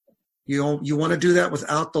 you want to do that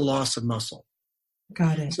without the loss of muscle.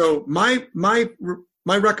 Got it. So my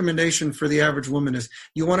recommendation for the average woman is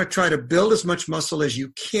you want to try to build as much muscle as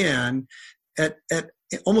you can at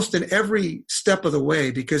almost in every step of the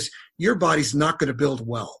way, because your body's not going to build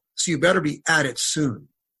well. So you better be at it soon.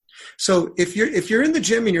 So if you're in the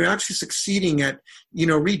gym and you're actually succeeding at,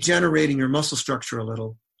 regenerating your muscle structure a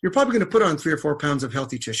little, you're probably going to put on 3 or 4 pounds of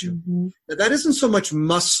healthy tissue. Mm-hmm. Now, that isn't so much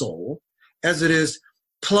muscle as it is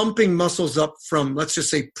plumping muscles up from, let's just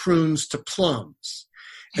say, prunes to plums.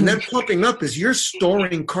 And that plumping up is you're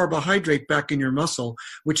storing carbohydrate back in your muscle,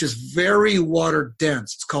 which is very water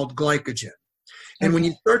dense. It's called glycogen. And when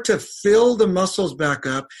you start to fill the muscles back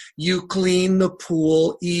up, you clean the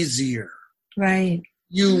pool easier. Right.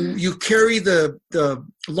 You carry the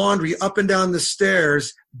laundry up and down the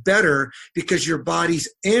stairs better because your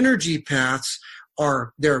body's energy paths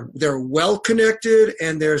they're well connected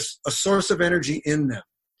and there's a source of energy in them.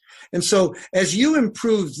 And so as you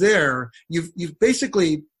improve there, you've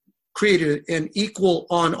basically create an equal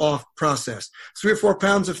on-off process. 3 or 4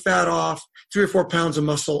 pounds of fat off, 3 or 4 pounds of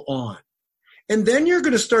muscle on. And then you're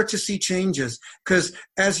going to start to see changes, because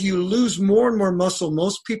as you lose more and more muscle,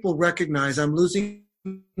 most people recognize I'm losing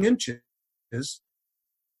inches,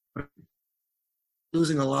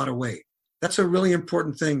 losing a lot of weight. That's a really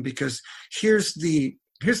important thing, because here's the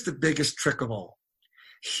biggest trick of all.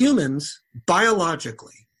 Humans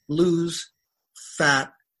biologically lose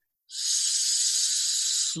fat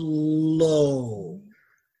slow.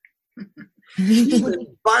 Humans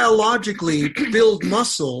biologically build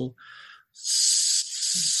muscle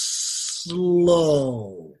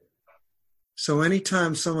slow. So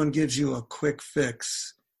anytime someone gives you a quick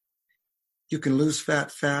fix, you can lose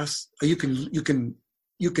fat fast, or you can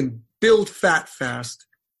build fat fast,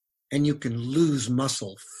 and you can lose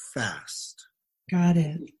muscle fast. Got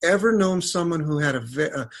it. Ever known someone who had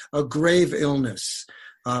a grave illness?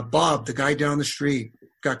 Bob, the guy down the street,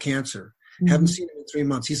 got cancer. Mm-hmm. Haven't seen him in 3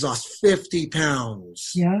 months. He's lost 50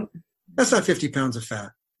 pounds. Yep. That's not 50 pounds of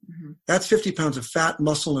fat. Mm-hmm. That's 50 pounds of fat,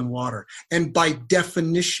 muscle, and water. And by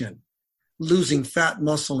definition, losing fat,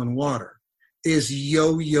 muscle, and water is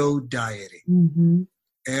yo-yo dieting. Mm-hmm.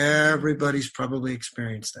 Everybody's probably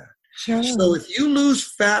experienced that. Sure. So if you lose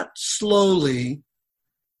fat slowly,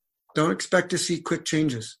 don't expect to see quick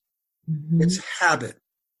changes. Mm-hmm. It's habit.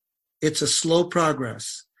 It's a slow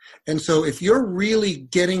progress. And so if you're really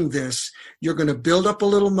getting this, you're going to build up a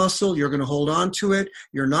little muscle, you're going to hold on to it,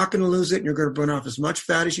 you're not going to lose it, and you're going to burn off as much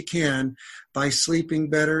fat as you can by sleeping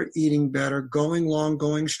better, eating better, going long,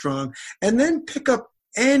 going strong, and then pick up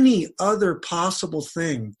any other possible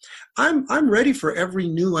thing. I'm ready for every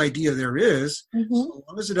new idea there is, mm-hmm. so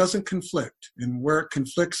long as it doesn't conflict. And where it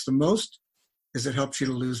conflicts the most is it helps you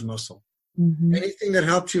to lose muscle. Mm-hmm. Anything that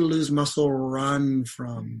helps you to lose muscle, run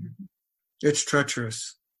from. It's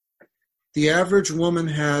treacherous. The average woman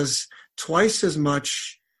has twice as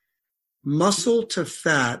much muscle to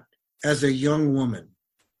fat as a young woman.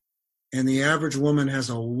 And the average woman has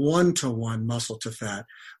a 1-to-1 muscle to fat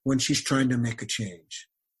when she's trying to make a change.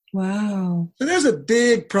 Wow. So there's a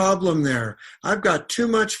big problem there. I've got too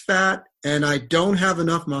much fat and I don't have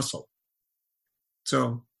enough muscle.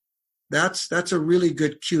 So that's a really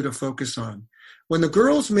good cue to focus on. When the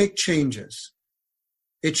girls make changes,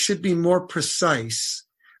 it should be more precise.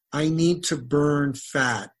 I need to burn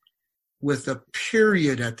fat with a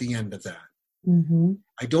period at the end of that. Mm-hmm.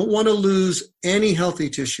 I don't want to lose any healthy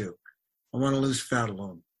tissue. I want to lose fat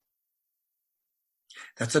alone.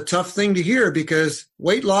 That's a tough thing to hear because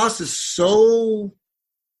weight loss is so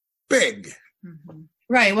big. Mm-hmm.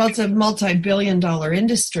 Right. Well, it's a multi-billion-dollar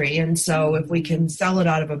industry. And so if we can sell it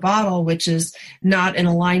out of a bottle, which is not in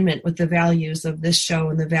alignment with the values of this show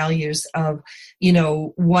and the values of,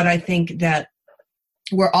 what I think that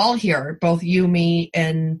we're all here, both you, me,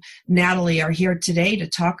 and Natalie are here today to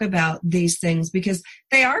talk about these things because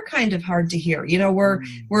they are kind of hard to hear.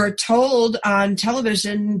 We're told on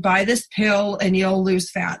television, buy this pill and you'll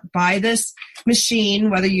lose fat. Buy this machine,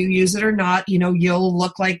 whether you use it or not, you'll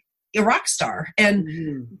look like a rock star.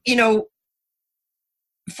 And,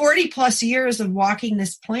 40 plus years of walking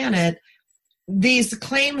this planet, these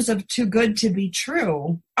claims of too good to be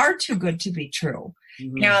true are too good to be true.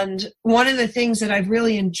 Mm-hmm. And one of the things that I've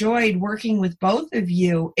really enjoyed working with both of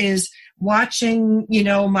you is watching,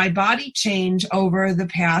 my body change over the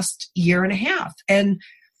past year and a half and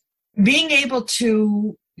being able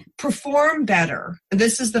to perform better.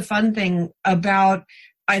 This is the fun thing about,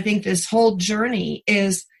 I think, this whole journey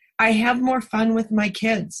is I have more fun with my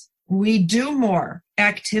kids. We do more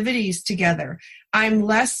activities together. I'm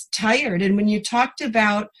less tired. And when you talked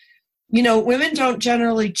about, women don't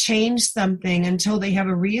generally change something until they have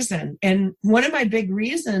a reason. And one of my big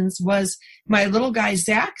reasons was my little guy,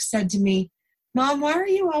 Zach, said to me, Mom, why are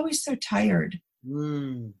you always so tired?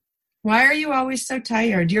 Why are you always so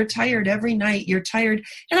tired? You're tired every night. You're tired.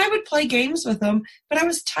 And I would play games with him, but I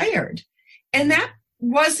was tired. And that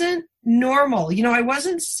wasn't normal. I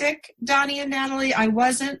wasn't sick, Donny and Natalie. I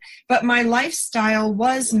wasn't, but my lifestyle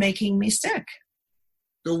was making me sick.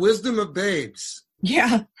 The wisdom of babes.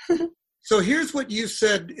 Yeah. So here's what you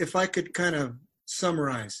said, if I could kind of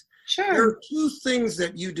summarize. Sure. There are two things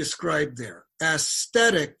that you described there.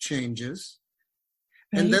 Aesthetic changes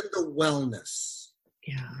and then the wellness.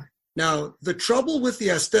 Yeah. Now, the trouble with the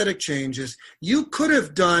aesthetic change is you could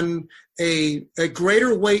have done a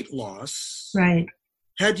greater weight loss. Right.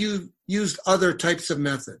 Had you used other types of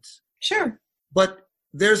methods. Sure. But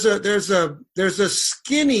there's a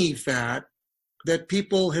skinny fat that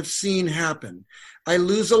people have seen happen. I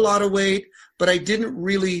lose a lot of weight, but I didn't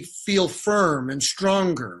really feel firm and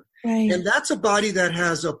stronger. Right. And that's a body that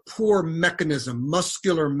has a poor mechanism,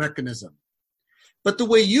 muscular mechanism. But the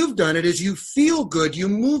way you've done it is you feel good, you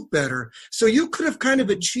move better. So you could have kind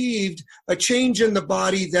of achieved a change in the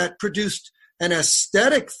body that produced an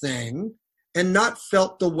aesthetic thing and not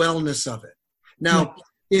felt the wellness of it. Now,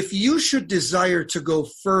 if you should desire to go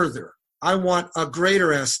further, I want a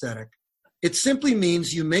greater aesthetic, it simply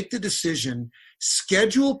means you make the decision,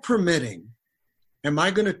 schedule permitting, am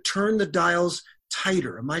I going to turn the dials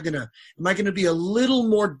tighter? Am I going to be a little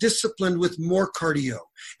more disciplined with more cardio?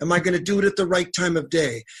 Am I going to do it at the right time of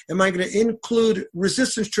day? Am I going to include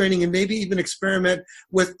resistance training and maybe even experiment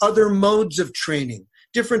with other modes of training,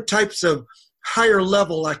 different types of higher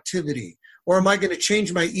level activity? Or am I going to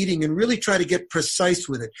change my eating and really try to get precise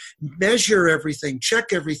with it, measure everything, check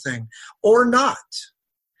everything, or not?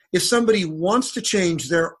 If somebody wants to change,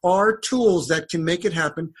 there are tools that can make it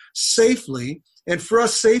happen safely. And for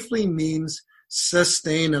us, safely means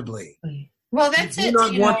sustainably. Well, that's it. You do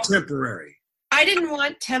not want temporary. I didn't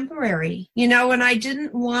want temporary, and I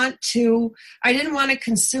didn't want to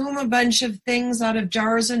consume a bunch of things out of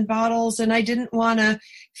jars and bottles, and I didn't want to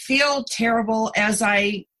feel terrible as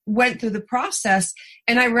I went through the process.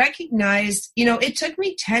 And I recognized, it took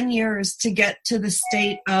me 10 years to get to the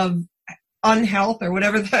state of unhealth or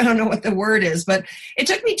whatever, I don't know what the word is, but it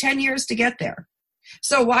took me 10 years to get there.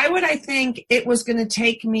 So why would I think it was going to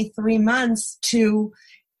take me 3 months to,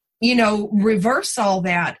 reverse all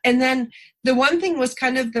that? And then the one thing was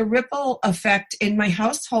kind of the ripple effect in my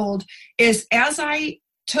household is as I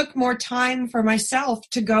took more time for myself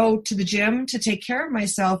to go to the gym, to take care of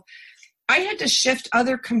myself, I had to shift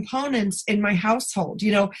other components in my household.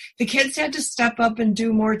 The kids had to step up and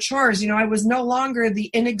do more chores. I was no longer the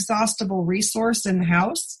inexhaustible resource in the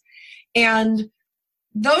house. And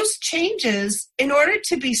those changes, in order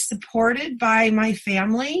to be supported by my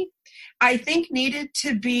family, I think needed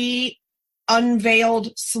to be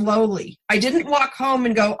unveiled slowly. I didn't walk home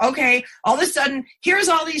and go, okay, all of a sudden, here's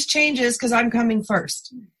all these changes because I'm coming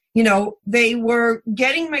first. They were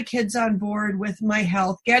getting my kids on board with my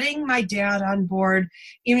health, getting my dad on board,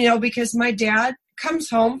 because my dad comes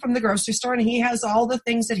home from the grocery store and he has all the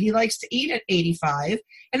things that he likes to eat at 85.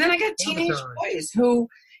 And then I got teenage boys who,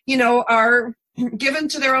 are given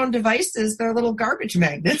to their own devices. They're little garbage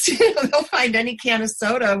magnets. They'll find any can of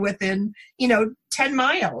soda within, 10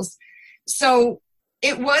 miles. So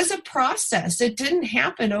it was a process. It didn't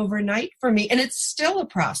happen overnight for me. And it's still a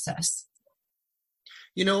process.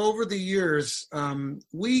 Over the years,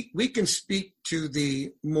 we can speak to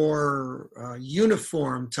the more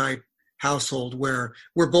uniform type household where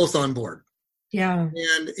we're both on board. Yeah.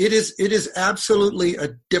 And it is absolutely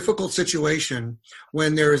a difficult situation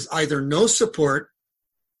when there is either no support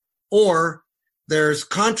or there's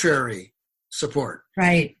contrary support.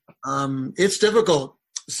 Right. It's difficult.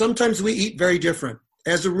 Sometimes we eat very different.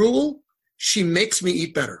 As a rule, she makes me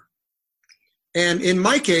eat better. And in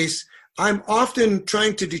my case, I'm often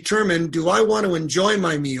trying to determine, do I want to enjoy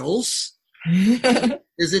my meals?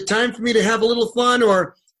 Is it time for me to have a little fun,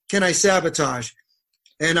 or can I sabotage?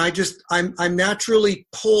 And I'm naturally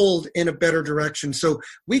pulled in a better direction. So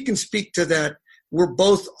we can speak to that. We're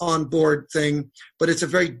both on board thing, but it's a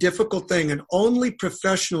very difficult thing. And only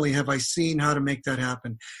professionally have I seen how to make that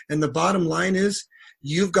happen. And the bottom line is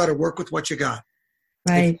you've got to work with what you got.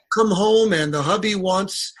 Right. If you come home and the hubby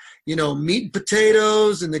wants, meat and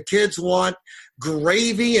potatoes and the kids want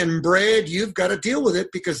gravy and bread, you've got to deal with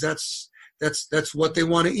it because that's what they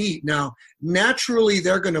want to eat. Now, naturally,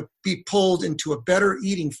 they're going to be pulled into a better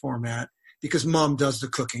eating format because mom does the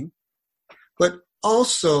cooking. But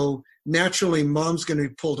also, naturally, mom's going to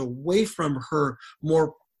be pulled away from her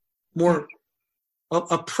more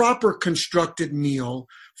a proper constructed meal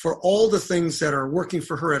for all the things that are working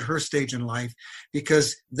for her at her stage in life,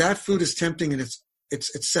 because that food is tempting and it's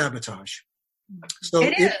sabotage. So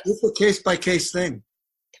it's a case-by-case thing.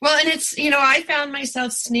 Well, and it's, I found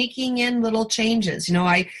myself sneaking in little changes.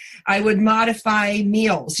 I would modify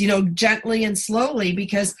meals, gently and slowly,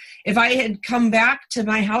 because if I had come back to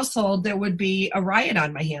my household, there would be a riot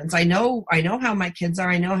on my hands. I know how my kids are.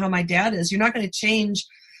 I know how my dad is. You're not going to change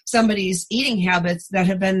somebody's eating habits that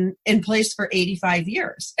have been in place for 85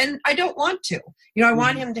 years. And I don't want to. I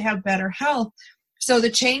want him to have better health. So the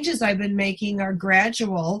changes I've been making are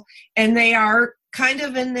gradual, and they are kind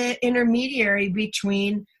of in the intermediary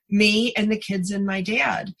between me and the kids and my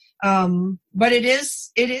dad. But it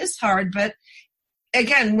is hard. But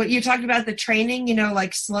again, what you talked about, the training,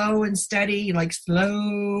 like slow and steady, like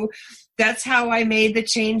slow, That's how I made the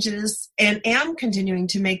changes and am continuing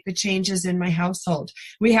to make the changes in my household.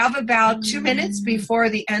 We have about 2 minutes before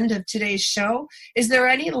the end of today's show. Is there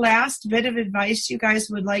any last bit of advice you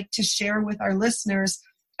guys would like to share with our listeners,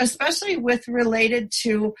 especially with related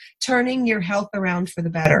to turning your health around for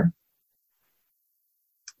the better?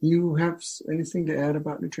 You have anything to add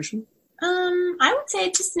about nutrition? I would say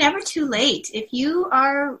it's just never too late. If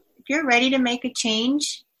you're ready to make a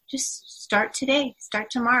change, just start today, start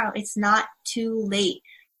tomorrow. It's not too late.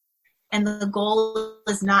 And the goal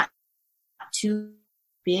is not too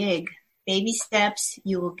big. Baby steps,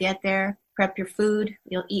 you will get there. Prep your food,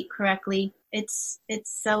 you'll eat correctly. It's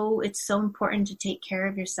so important to take care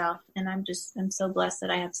of yourself. And I'm so blessed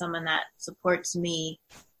that I have someone that supports me.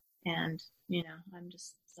 And, I'm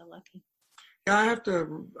just so lucky. Yeah,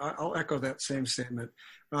 I'll echo that same statement.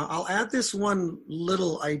 I'll add this one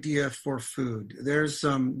little idea for food. There's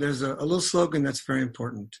a little slogan that's very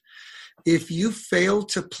important. If you fail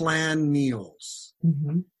to plan meals,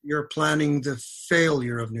 you're planning the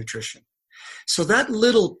failure of nutrition. So that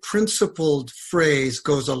little principled phrase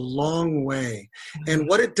goes a long way. And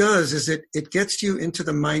what it does is it gets you into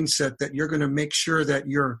the mindset that you're going to make sure that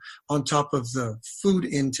you're on top of the food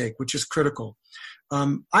intake, which is critical.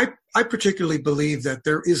 I particularly believe that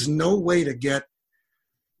there is no way to get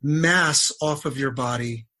mass off of your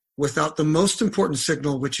body without the most important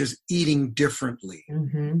signal, which is eating differently.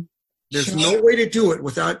 There's no way to do it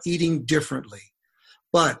without eating differently.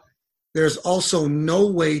 But there's also no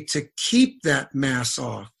way to keep that mass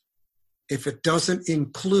off if it doesn't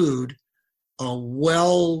include a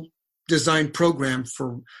well-designed program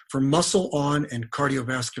for muscle on and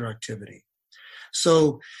cardiovascular activity.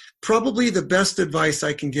 So probably the best advice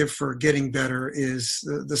I can give for getting better is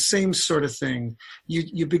the same sort of thing.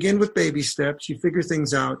 You begin with baby steps, you figure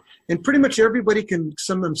things out, and pretty much everybody can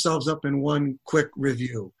sum themselves up in one quick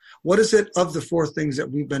review. What is it of the 4 things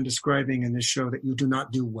that we've been describing in this show that you do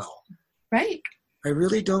not do well? Right. I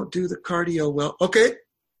really don't do the cardio well. Okay,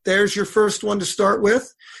 there's your first one to start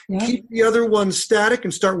with. Yeah. Keep the other one static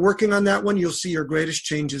and start working on that one. You'll see your greatest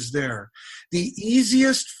changes there. The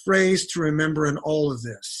easiest phrase to remember in all of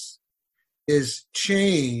this is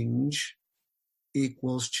change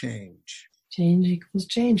equals change. Change equals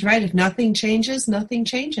change, right? If nothing changes, nothing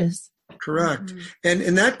changes. Correct.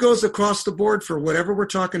 And that goes across the board for whatever we're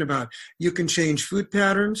talking about. You can change food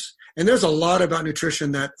patterns. And there's a lot about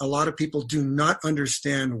nutrition that a lot of people do not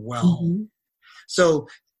understand well. So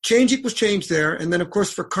change equals change there. And then, of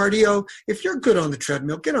course, for cardio, if you're good on the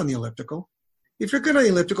treadmill, get on the elliptical. If you're good on the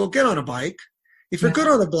elliptical, get on a bike. If you're good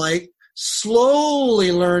on a bike,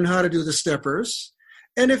 slowly learn how to do the steppers.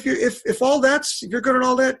 And if you're good at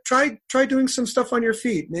all that, try doing some stuff on your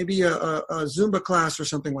feet, maybe a Zumba class or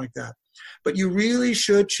something like that. But you really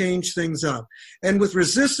should change things up. And with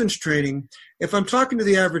resistance training, if I'm talking to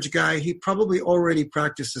the average guy, he probably already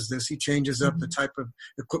practices this. He changes up the type of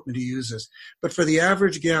equipment he uses. But for the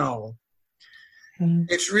average gal,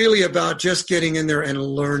 it's really about just getting in there and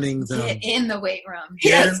learning them. Get in the weight room.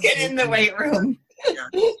 Yes, get in the weight room. Yeah.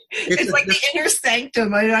 It's like the inner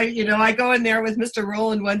sanctum. I go in there with Mr.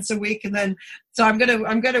 Rowland once a week, and then so I'm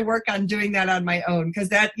gonna work on doing that on my own, because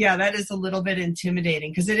that is a little bit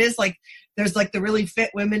intimidating, because it is like there's like the really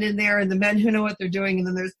fit women in there and the men who know what they're doing, and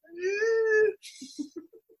then there's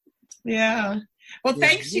Well,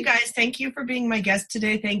 thanks, you guys. Thank you for being my guest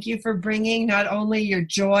today. Thank you for bringing not only your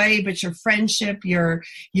joy, but your friendship, your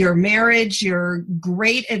marriage, your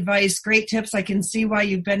great advice, great tips. I can see why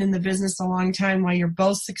you've been in the business a long time, why you're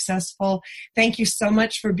both successful. Thank you so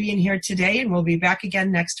much for being here today, and we'll be back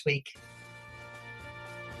again next week.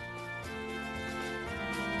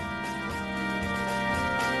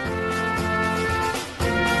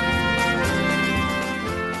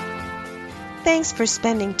 Thanks for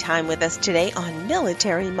spending time with us today on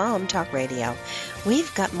Military Mom Talk Radio.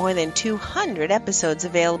 We've got more than 200 episodes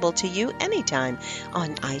available to you anytime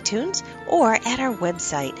on iTunes or at our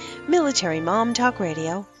website,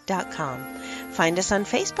 militarymomtalkradio.com. Find us on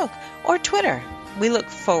Facebook or Twitter. We look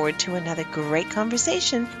forward to another great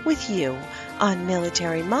conversation with you on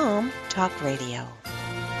Military Mom Talk Radio.